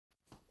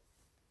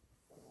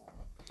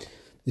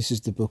This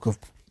is the book of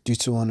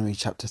Deuteronomy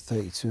chapter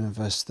 32 and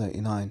verse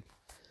 39.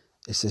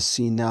 It says,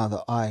 "See now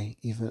that I,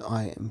 even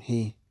I, am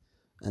he,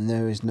 and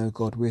there is no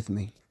God with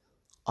me.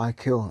 I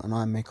kill and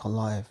I make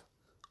alive.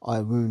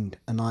 I wound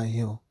and I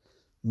heal.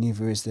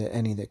 Neither is there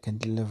any that can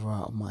deliver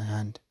out of my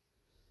hand."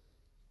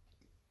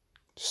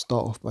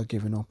 Start off by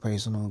giving all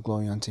praise and all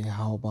glory unto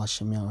Yahweh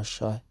B'Hashem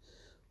Yahushai,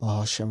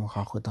 B'Hashem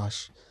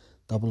Hakodash.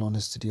 Double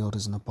honours to the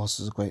elders and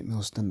apostles of Great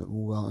Millstone that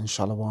rule well, and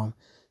Shalom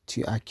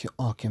to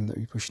Akim that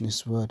we push in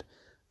this word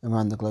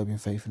around the globe in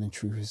faith and in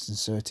truth and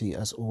sincerity.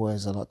 As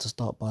always, I'd like to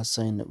start by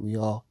saying that we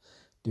are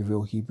the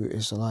real Hebrew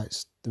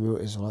Israelites,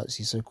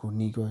 these so-called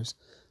Negroes,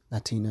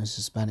 Latinos,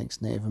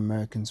 Hispanics, Native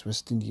Americans,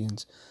 West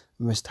Indians,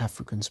 and West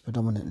Africans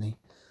predominantly.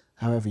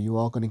 However, you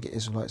are going to get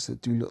Israelites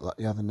that do look like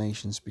the other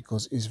nations,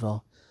 because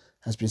Israel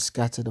has been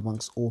scattered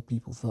amongst all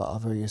people throughout our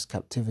various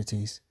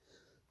captivities.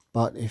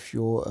 But if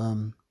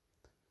your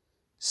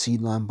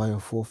seed line by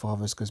your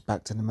forefathers goes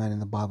back to the man in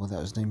the Bible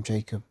that was named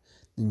Jacob,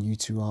 then you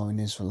too are an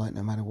Israelite,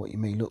 no matter what you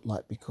may look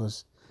like,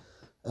 because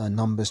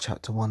Numbers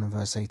chapter 1 and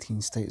verse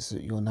 18 states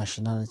that your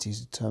nationality is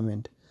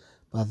determined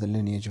by the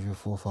lineage of your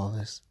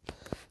forefathers.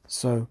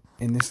 So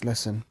in this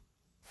lesson,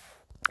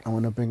 I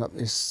want to bring up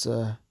this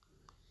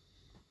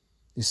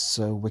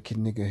wicked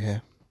nigger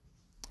here,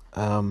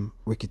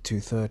 wicked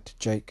two-third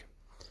Jake.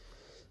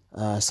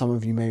 Some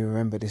of you may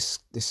remember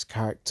this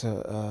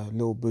character,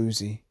 Lil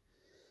Bossie,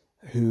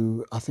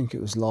 who I think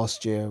it was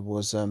last year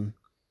was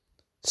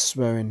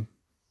swearing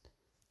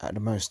at the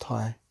Most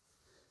High,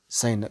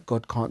 saying that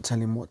God can't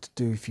tell him what to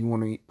do. If you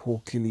want to eat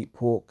pork, he'll eat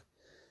pork.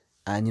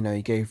 And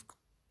he gave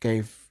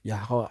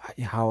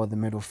Yahweh the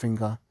middle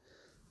finger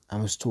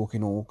and was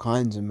talking all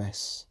kinds of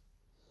mess.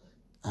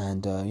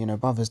 And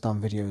brother's done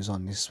videos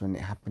on this when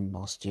it happened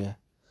last year.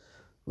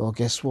 Well,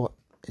 guess what?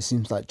 It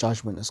seems like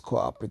Judgement has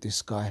caught up with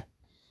this guy,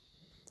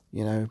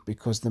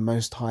 because the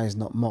Most High is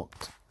not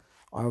mocked.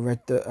 I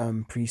read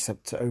the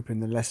precept to open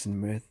the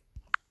lesson with.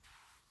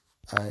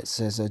 It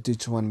says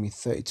Deuteronomy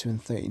 32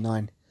 and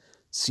 39.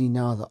 "See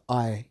now that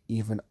I,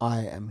 even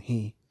I, am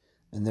he,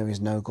 and there is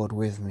no God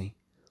with me.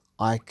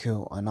 I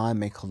kill and I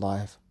make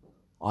alive.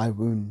 I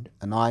wound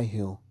and I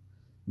heal.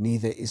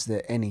 Neither is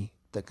there any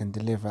that can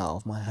deliver out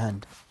of my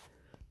hand."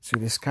 So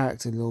this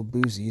character, Lil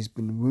Bossie, has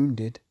been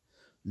wounded,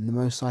 and the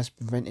Most High is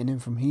preventing him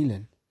from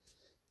healing.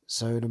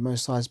 So the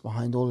Most High is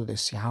behind all of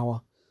this. Yahweh,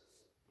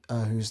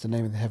 who's the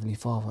name of the Heavenly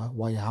Father,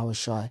 Yahweh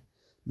Shai,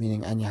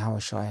 meaning and Yahweh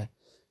Shai,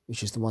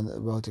 which is the one that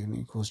the world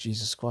calls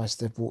Jesus Christ.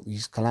 They've brought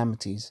these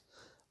calamities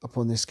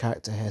upon this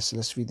character here. So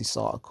let's read this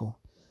article.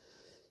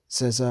 It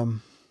says,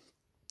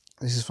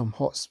 this is from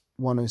HOTS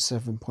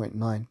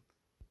 107.9.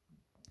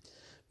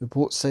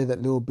 "Reports say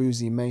that Lil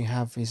Bossie may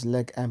have his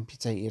leg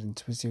amputated and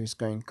Twitter is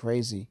going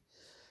crazy."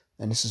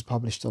 And this was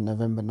published on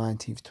November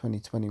 19th,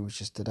 2020, which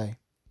is today.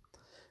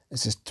 It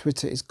says,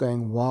 "Twitter is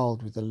going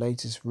wild with the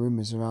latest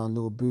rumours around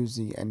Lil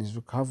Bossie and his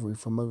recovery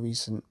from a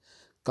recent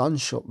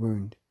gunshot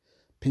wound.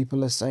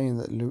 People are saying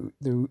that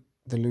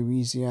the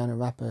Louisiana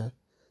rapper's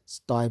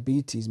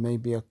diabetes may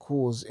be a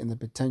cause in the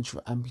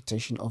potential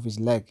amputation of his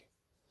leg.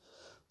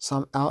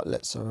 Some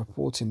outlets are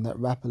reporting that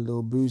rapper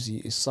Lil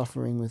Bossie is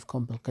suffering with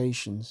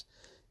complications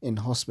in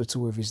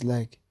hospital with his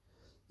leg.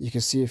 You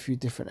can see a few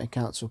different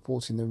accounts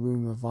reporting the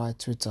rumour via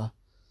Twitter.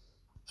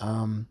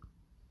 And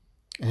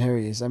here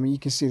he is. I mean, you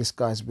can see this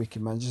guy's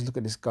wicked, man. Just look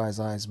at this guy's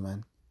eyes,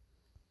 man.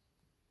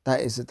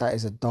 That is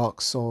a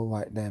dark soul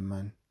right there,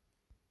 man.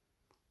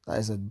 That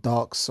is a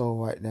dark soul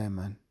right there,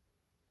 man.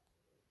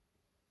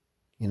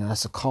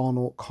 That's a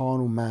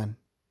carnal man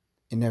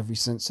in every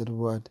sense of the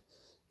word.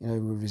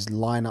 With his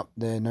line up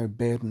there, no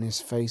beard on his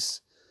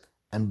face,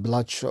 and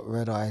bloodshot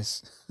red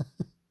eyes.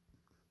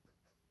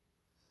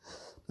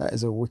 That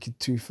is a wicked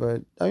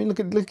two-third. I mean, look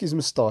at his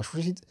moustache.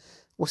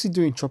 What's he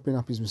doing chopping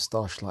up his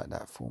moustache like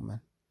that for,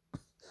 man?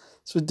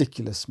 It's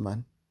ridiculous,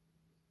 man.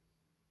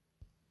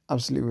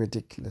 Absolutely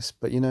ridiculous.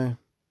 But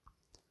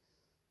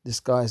this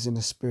guy's in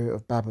the spirit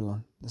of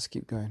Babylon. Let's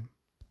keep going.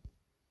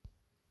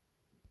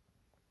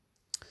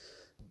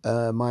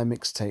 My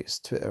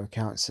Mixtapes Twitter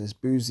account says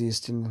Bossie is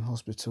still in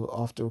hospital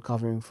after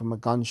recovering from a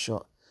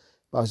gunshot,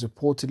 but is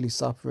reportedly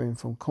suffering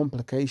from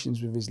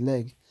complications with his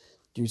leg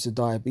due to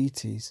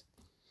diabetes.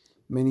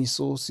 Many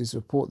sources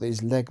report that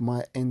his leg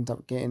might end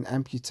up getting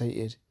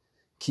amputated.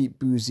 Keep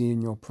Bossie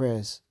in your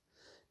prayers.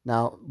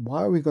 Now,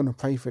 why are we going to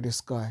pray for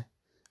this guy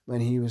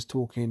when he was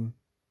talking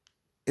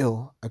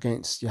ill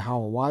against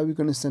Yahweh? Why are we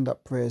going to send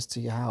up prayers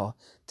to Yahweh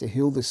to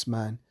heal this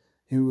man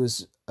who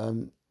was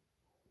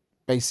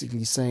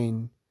basically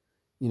saying,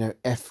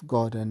 F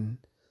God? And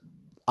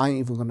I ain't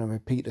even going to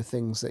repeat the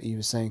things that he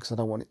was saying because I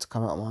don't want it to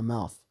come out of my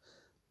mouth.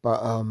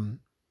 But,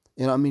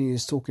 He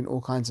was talking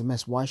all kinds of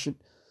mess. Why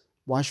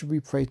should we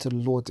pray to the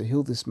Lord to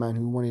heal this man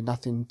who wanted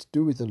nothing to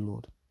do with the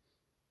Lord?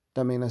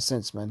 That makes no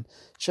sense, man.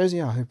 Shows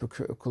you how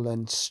hypocritical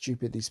and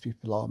stupid these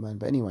people are, man.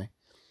 But anyway,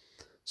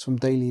 it's from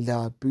Daily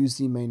Loud.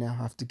 Bossie may now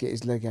have to get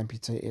his leg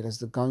amputated as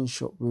the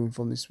gunshot wound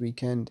from this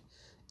weekend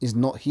is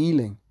not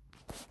healing.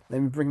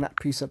 Let me bring that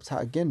precept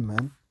out again,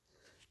 man.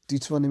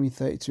 Deuteronomy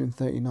 32 and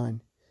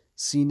 39.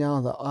 See now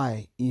that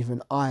I,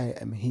 even I,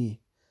 am he,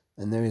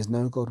 and there is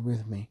no God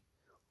with me.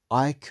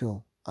 I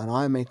kill, and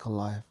I make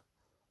alive.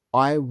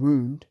 I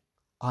wound,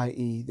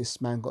 i.e.,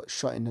 this man got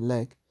shot in the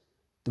leg.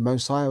 The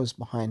Most High was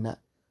behind that.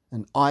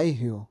 And I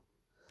heal.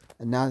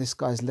 And now this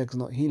guy's leg's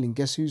not healing.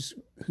 Guess who's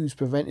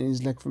preventing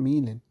his leg from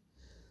healing?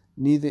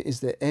 Neither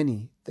is there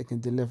any that can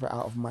deliver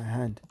out of my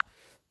hand.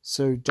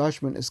 So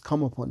judgment has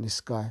come upon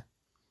this guy.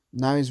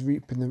 Now he's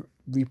reaping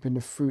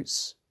the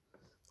fruits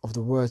of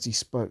the words he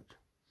spoke.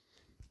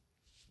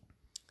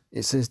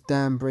 It says,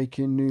 damn,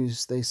 breaking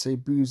news. They say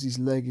Boosie's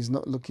leg is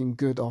not looking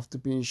good after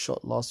being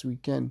shot last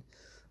weekend,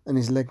 and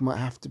his leg might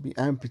have to be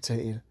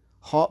amputated.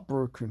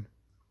 Heartbroken.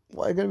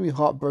 Why are you going to be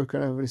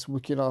heartbroken over this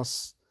wicked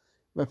ass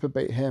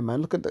reprobate hair,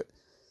 man? Look at the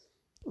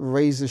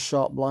razor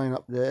sharp line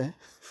up there.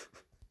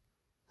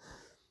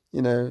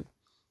 You know,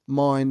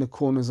 marring the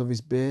corners of his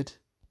beard.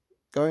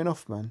 Going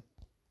off, man.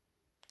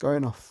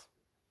 Going off.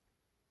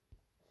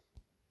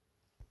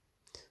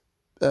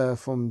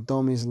 From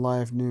Dommy's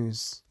Live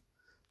News.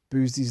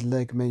 Boosie's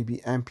leg may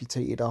be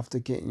amputated after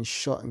getting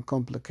shot and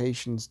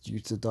complications due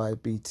to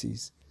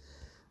diabetes.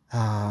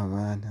 Ah,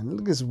 man. And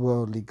look at this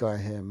worldly guy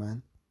here,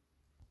 man.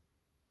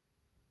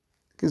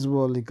 Look at this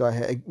worldly guy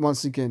here.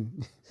 Once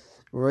again,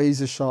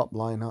 razor sharp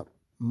line up,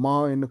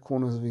 marring the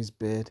corners of his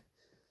beard,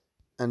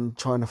 and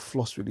trying to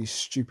floss with these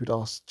stupid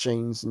ass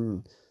chains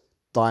and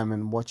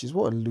diamond watches.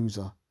 What a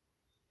loser.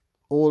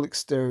 All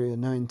exterior,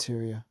 no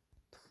interior.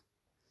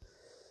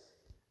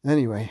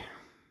 Anyway,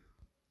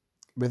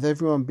 with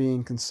everyone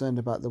being concerned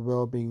about the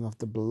well-being of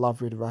the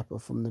beloved rapper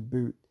from the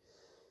boot,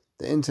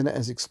 the internet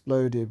has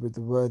exploded with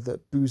the word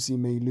that Boosie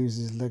may lose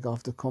his leg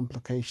after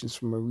complications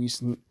from a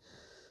recent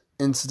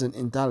incident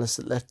in Dallas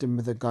that left him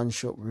with a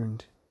gunshot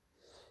wound.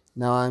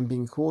 Now I am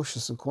being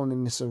cautious and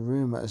calling this a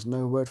rumour, as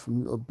no word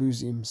from Lil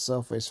Bossie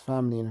himself or his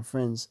family and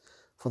friends,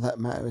 for that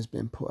matter, has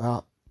been put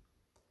out.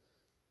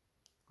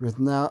 With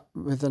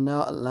the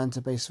now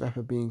Atlanta-based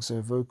rapper being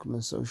so vocal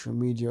on social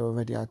media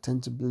already, I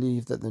tend to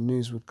believe that the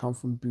news would come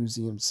from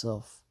Boosie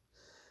himself.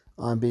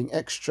 I am being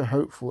extra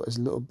hopeful as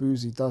Lil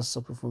Bossie does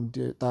suffer from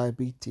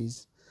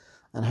diabetes,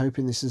 and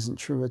hoping this isn't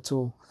true at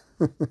all.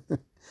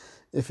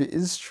 If it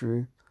is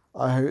true,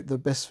 I hope the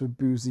best for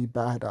Bossie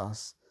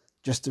Badazz.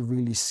 Just a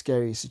really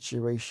scary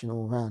situation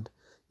all round.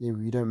 Yeah,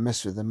 you don't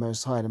mess with the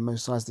Most High. The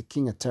Most High is the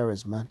king of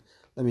terrors, man.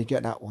 Let me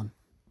get that one.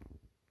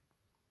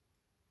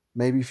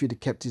 Maybe if he'd have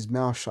kept his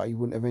mouth shut, he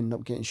wouldn't have ended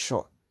up getting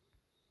shot.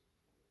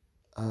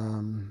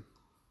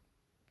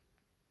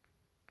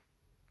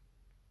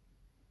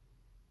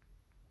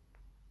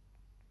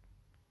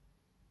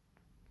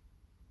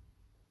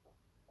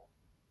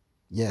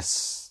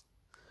 Yes.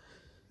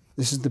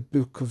 This is the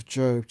book of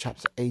Job,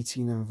 chapter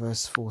 18 and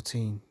verse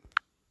 14.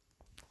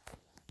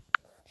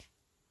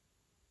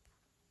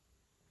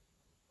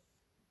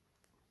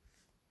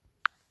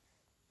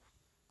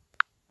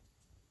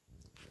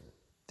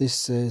 This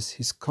says,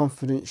 his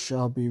confidence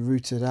shall be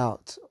rooted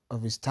out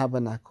of his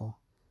tabernacle,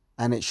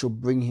 and it shall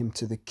bring him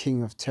to the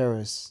king of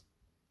terrors.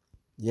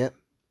 Yep.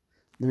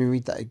 Let me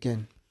read that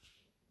again.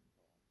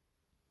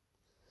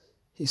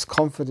 His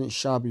confidence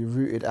shall be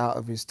rooted out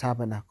of his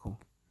tabernacle,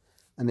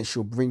 and it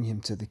shall bring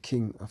him to the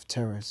king of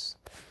terrors.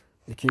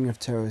 The king of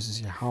terrors is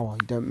Yahweh.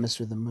 You don't mess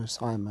with the Most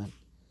High, man.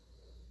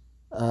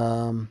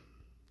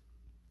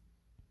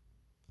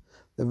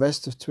 The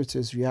rest of Twitter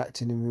is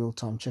reacting in real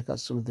time. Check out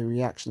some of the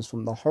reactions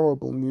from the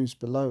horrible news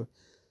below.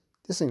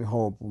 This ain't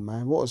horrible,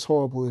 man. What was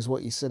horrible is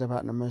what he said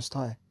about the Most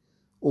High.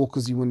 All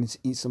because he wanted to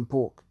eat some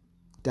pork.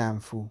 Damn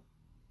fool.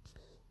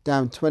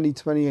 Damn,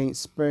 2020 ain't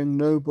sparing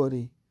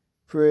nobody.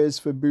 Prayers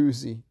for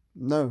Boosie.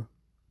 No,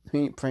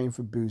 we ain't praying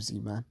for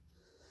Boosie, man.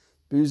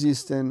 Boosie is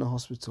still in the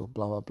hospital.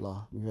 Blah, blah,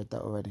 blah. We read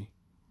that already.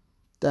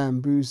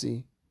 Damn,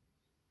 Boosie.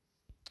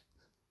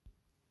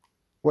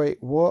 Wait,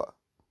 what?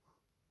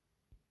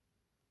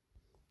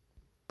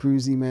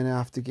 Boosie may now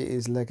have to get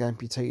his leg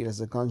amputated as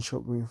a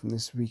gunshot wound from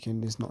this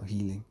weekend is not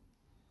healing.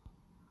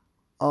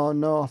 Oh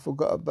no, I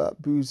forgot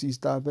about Boosie's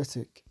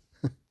diabetic.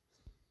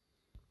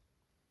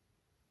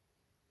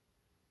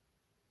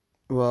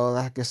 Well,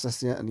 I guess that's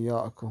the end of the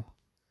article.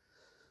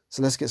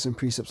 So let's get some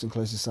precepts and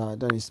close this out. I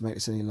don't need to make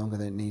this any longer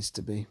than it needs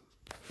to be.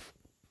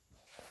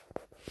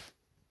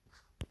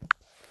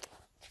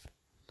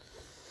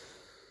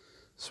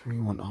 So we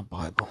want our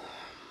Bible.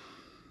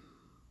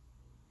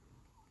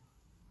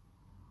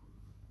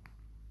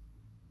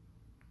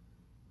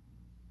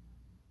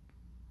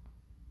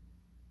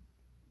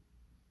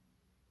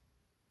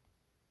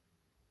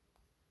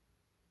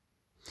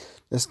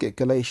 Let's get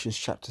Galatians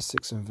chapter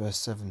 6 and verse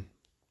 7.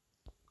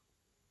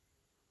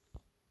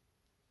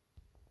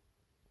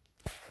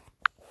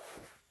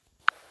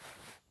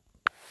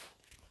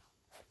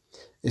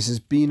 It says,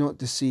 be not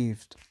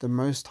deceived, the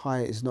Most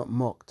High is not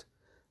mocked,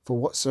 for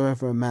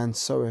whatsoever a man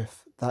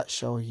soweth, that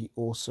shall he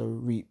also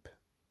reap.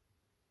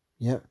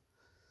 Yep.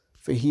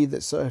 For he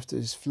that soweth to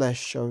his flesh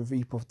shall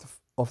reap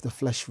of the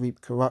flesh reap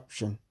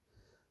corruption,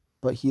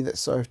 but he that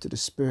soweth to the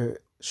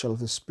Spirit shall of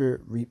the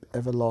Spirit reap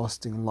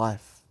everlasting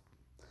life.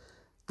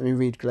 Let me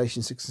read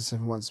Galatians 6 and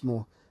 7 once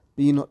more.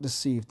 Be not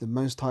deceived, the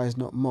Most High is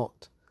not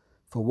mocked.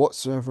 For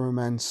whatsoever a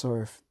man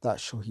soweth, that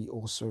shall he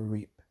also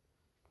reap.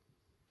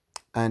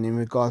 And in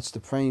regards to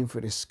praying for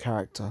this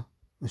character,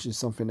 which is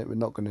something that we're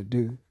not going to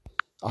do,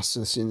 us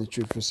as in the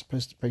truth, we're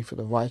supposed to pray for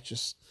the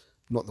righteous,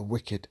 not the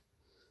wicked.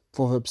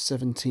 Proverbs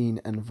 17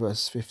 and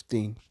verse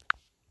 15.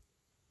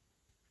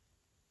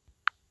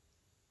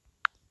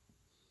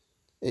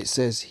 It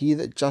says, He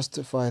that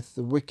justifieth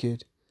the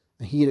wicked,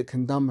 and he that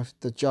condemneth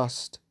the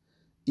just,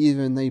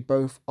 even they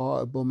both are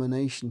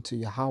abomination to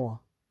Yahweh.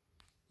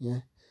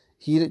 Yeah.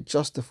 He that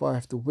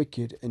justifieth the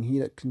wicked, and he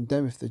that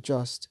condemneth the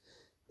just,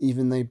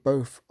 even they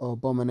both are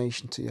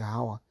abomination to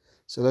Yahweh.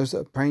 So those that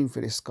are praying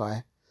for this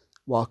guy,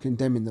 while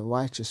condemning the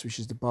righteous, which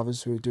is the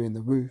brothers who are doing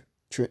the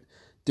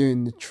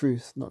doing the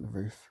truth, doing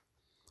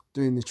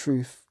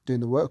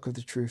the work of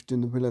the truth,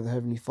 doing the will of the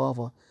Heavenly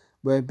Father,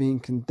 we're being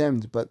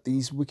condemned. But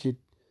these wicked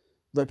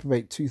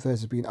reprobate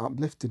 2/3 are being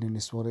uplifted in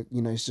this world.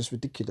 It's just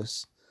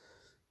ridiculous.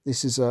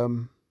 This is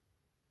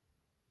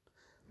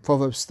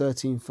Proverbs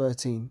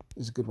 13:13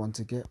 is a good one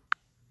to get.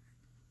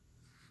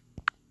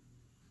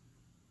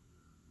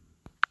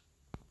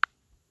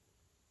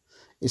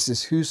 It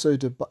says, Whoso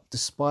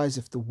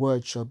despiseth the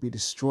word shall be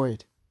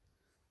destroyed,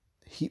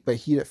 but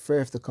he that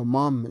feareth the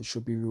commandment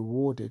shall be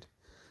rewarded.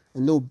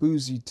 And Lil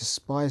Bossie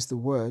despised the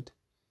word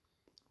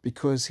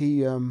because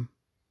he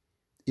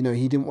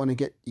didn't want to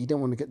get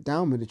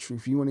down with the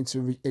truth. He wanted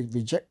to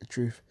reject the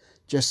truth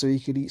just so he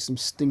could eat some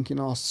stinking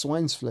ass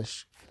swine's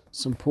flesh,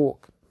 some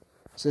pork.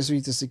 So let's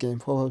read this again.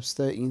 Proverbs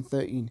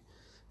 13:13.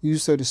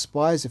 Whoso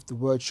despiseth the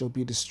word shall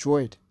be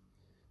destroyed,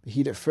 but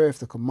he that feareth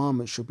the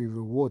commandment shall be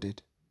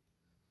rewarded.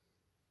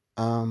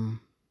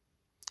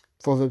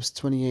 Proverbs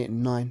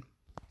 28:9.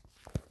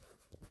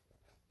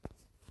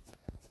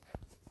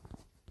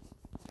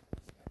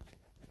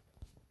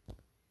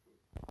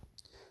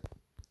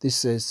 This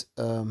says,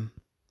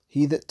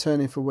 He that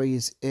turneth away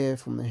his ear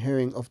from the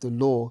hearing of the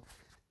law,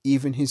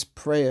 even his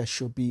prayer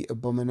shall be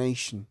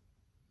abomination.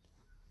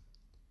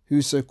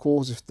 Whoso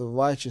causeth the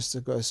righteous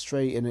to go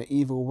astray in an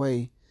evil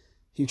way,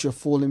 he shall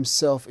fall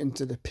himself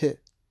into the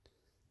pit,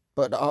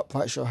 but the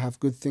upright shall have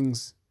good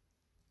things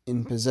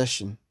in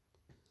possession.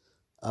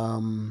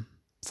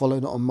 Follow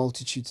not a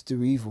multitude to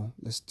do evil.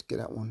 Let's get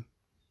that one.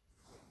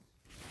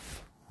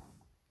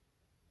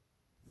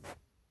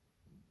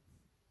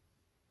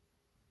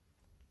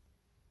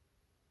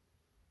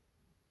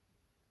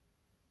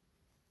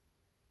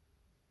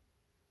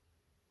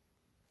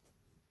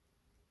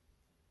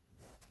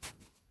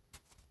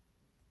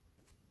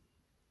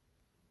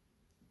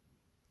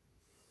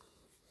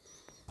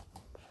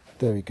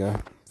 There we go.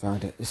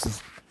 Found it. This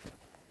is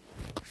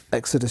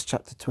Exodus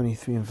chapter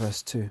 23 and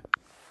verse 2.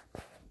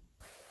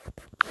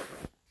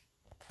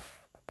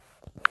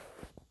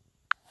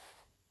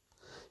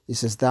 It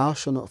says, Thou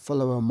shalt not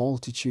follow a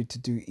multitude to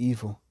do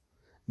evil,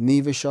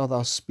 neither shalt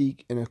thou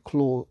speak in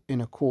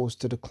a cause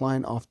to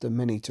decline after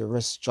many to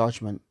wrest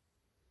judgment.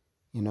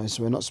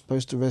 So we're not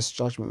supposed to wrest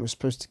judgment. We're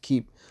supposed to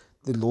keep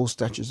the law,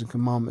 statutes, and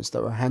commandments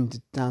that were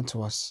handed down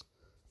to us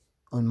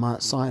on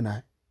Mount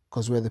Sinai,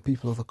 because we're the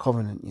people of the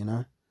covenant,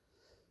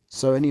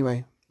 So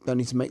anyway, don't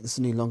need to make this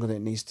any longer than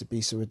it needs to be.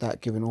 So with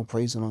that, giving all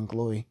praise and all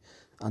glory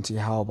unto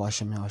Yahweh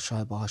B'Hashem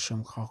Yahushai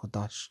B'Hashem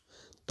Chakadash.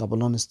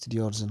 Double honors to the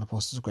elders and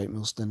apostles, great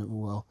millstone of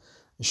all well.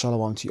 And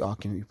shalom to you,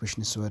 Arkin, be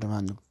pushing this word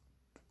around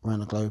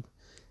the globe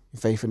in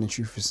faith and in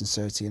truth and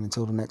sincerity. And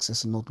until the next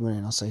lesson, Lord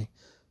willing, I'll say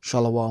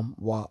shalom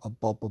wa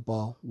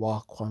abba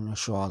wa kwan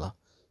shalom.